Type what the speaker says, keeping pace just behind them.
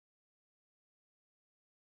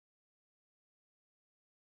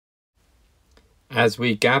As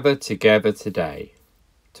we gather together today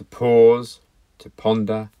to pause, to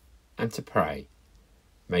ponder and to pray,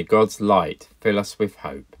 may God's light fill us with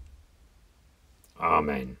hope.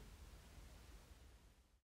 Amen.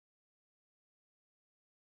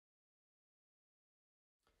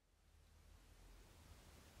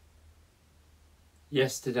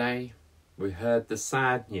 Yesterday we heard the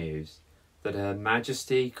sad news that Her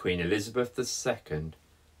Majesty Queen Elizabeth II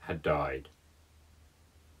had died.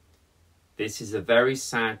 This is a very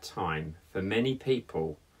sad time for many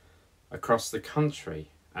people across the country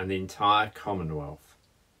and the entire Commonwealth.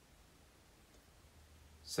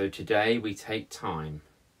 So today we take time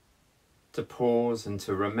to pause and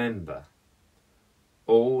to remember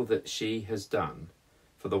all that she has done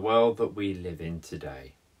for the world that we live in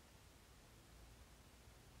today.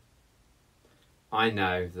 I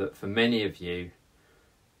know that for many of you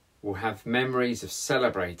will have memories of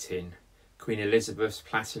celebrating Queen Elizabeth's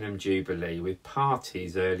Platinum Jubilee with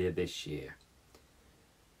parties earlier this year.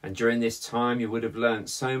 And during this time you would have learnt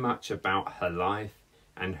so much about her life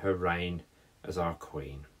and her reign as our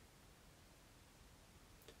Queen.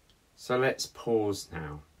 So let's pause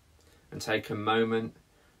now and take a moment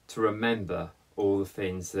to remember all the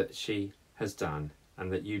things that she has done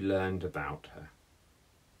and that you learned about her.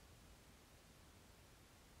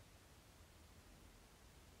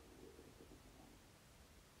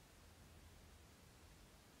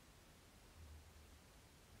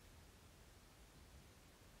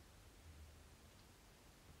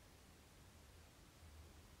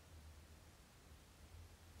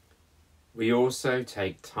 We also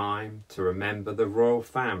take time to remember the royal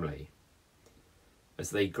family as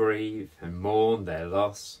they grieve and mourn their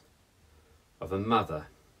loss of a mother,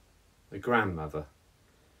 a grandmother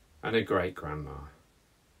and a great-grandma.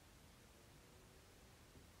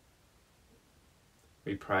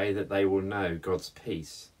 We pray that they will know God's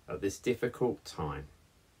peace at this difficult time.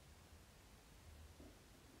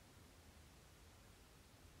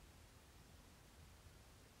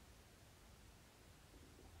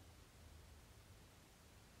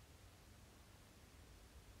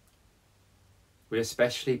 We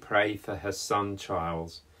especially pray for her son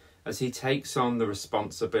Charles as he takes on the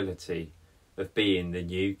responsibility of being the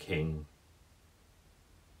new king.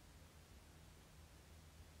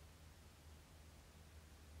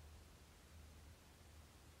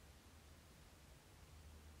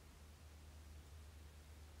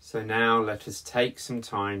 So now let us take some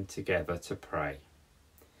time together to pray.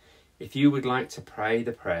 If you would like to pray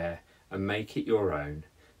the prayer and make it your own,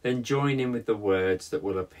 then join in with the words that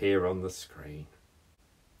will appear on the screen.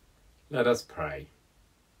 Let us pray.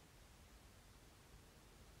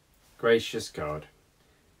 Gracious God,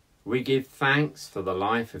 we give thanks for the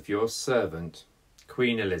life of your servant,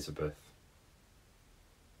 Queen Elizabeth,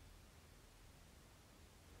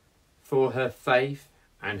 for her faith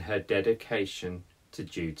and her dedication to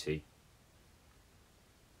duty.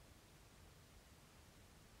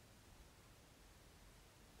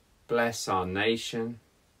 Bless our nation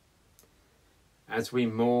as we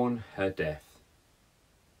mourn her death.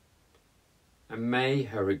 And may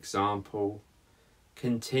her example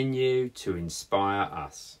continue to inspire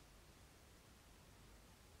us.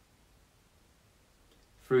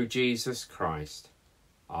 Through Jesus Christ,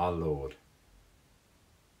 our Lord.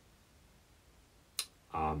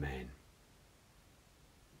 Amen.